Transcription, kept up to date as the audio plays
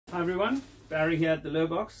Hi everyone, Barry here at the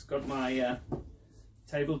TheLureBox. Got my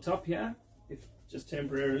tabletop here, if just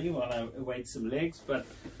temporarily while I await some legs, but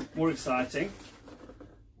more exciting.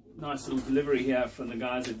 Nice little delivery here from the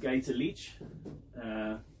guys at Leech.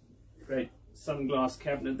 Great sunglass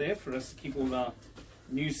cabinet there for us to keep all our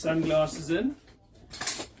new sunglasses in.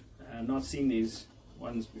 Not seen these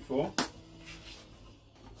ones before,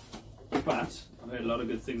 but I've heard a lot of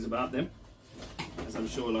good things about them, as I'm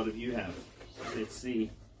sure a lot of you have. So let's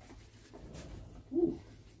see. Ooh,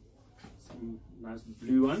 some nice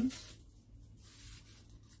blue ones.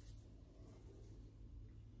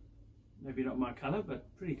 Maybe not my color, but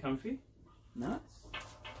pretty comfy. Nice,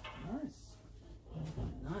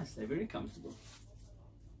 nice. They're very comfortable.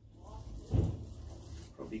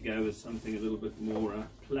 Probably go with something a little bit more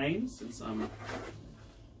plain, since I'm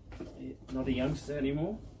not a youngster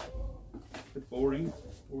anymore. A bit boring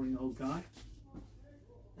old guy.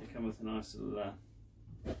 They come with a nice little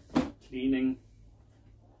cleaning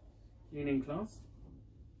cloth,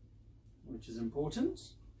 which is important.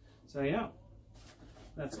 So yeah,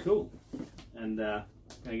 that's cool. And I'm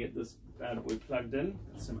going to get this bad boy plugged in.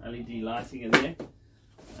 Got some LED lighting in there,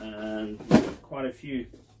 and quite a few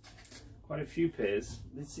pairs.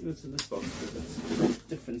 Let's see what's in this box, because it's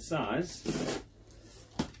different size.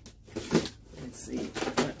 Let's see.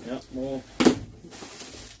 Yeah, more.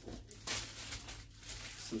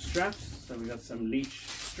 Some straps. So we got some Leech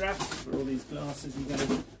straps for all these glasses you're going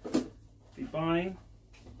to be buying.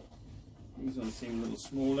 These ones seem a little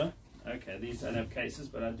smaller. Okay, these don't have cases,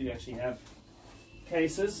 but I do actually have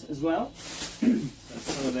cases as well. So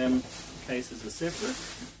some of them cases are separate.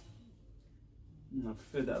 I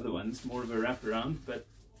prefer the other ones, more of a wraparound, but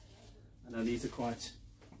I know these are quite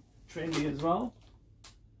trendy as well.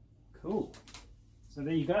 Cool. So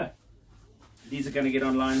there you go. These are going to get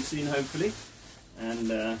online soon, hopefully, and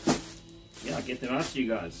yeah, I'll get them out to you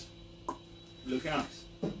guys. Look out.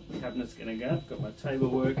 The cabinet's going to go. Got my table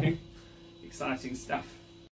working. Exciting stuff.